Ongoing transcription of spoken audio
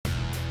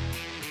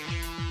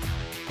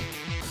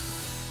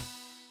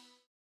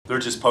They're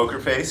just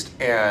poker-faced,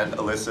 and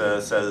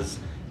Alyssa says,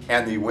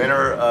 and the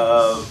winner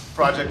of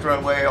Project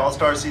Runway All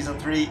Stars Season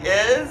 3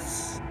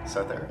 is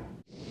Seth Aaron.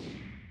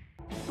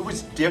 It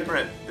was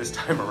different this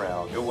time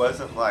around. It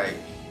wasn't like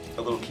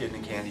a little kid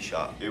in a candy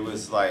shop. It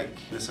was like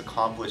this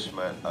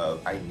accomplishment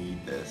of, I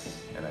need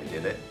this, and I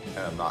did it, and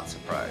I'm not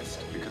surprised,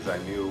 because I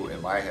knew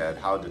in my head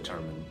how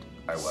determined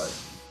I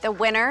was. The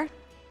winner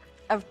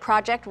of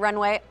Project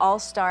Runway All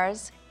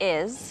Stars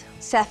is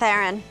Seth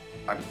Aaron.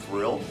 I'm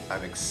thrilled,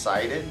 I'm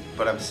excited,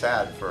 but I'm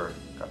sad for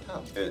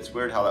Cartel. It's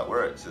weird how that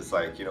works. It's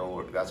like, you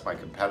know, that's my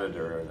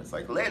competitor, and it's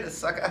like, later,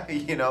 sucker,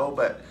 you know,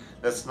 but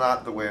that's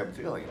not the way I'm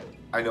feeling.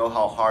 I know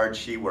how hard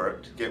she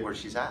worked to get where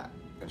she's at,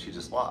 and she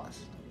just lost.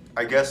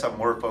 I guess I'm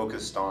more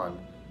focused on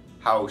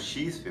how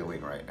she's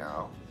feeling right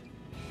now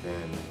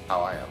than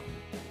how I am.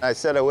 I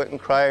said I wouldn't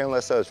cry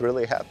unless I was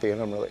really happy,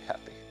 and I'm really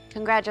happy.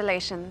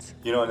 Congratulations.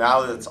 You know,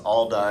 now that it's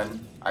all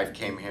done, I've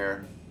came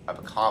here, I've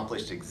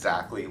accomplished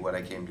exactly what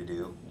I came to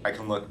do. I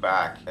can look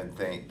back and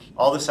think,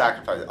 all the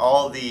sacrifice,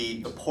 all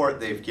the support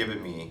they've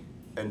given me,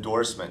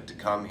 endorsement to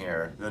come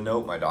here, the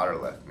note my daughter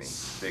left me,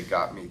 they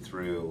got me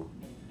through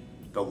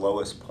the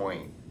lowest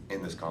point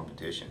in this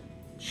competition.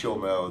 She'll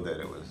know that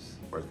it was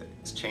worth it.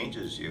 It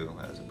changes you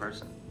as a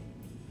person,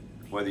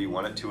 whether you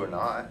want it to or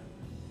not,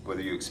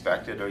 whether you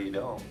expect it or you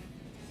don't.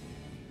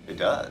 It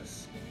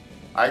does.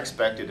 I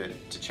expected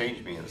it to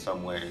change me in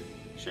some way,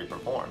 shape, or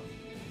form.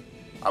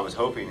 I was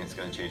hoping it's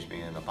going to change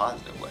me in a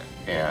positive way,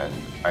 and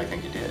I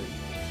think it did.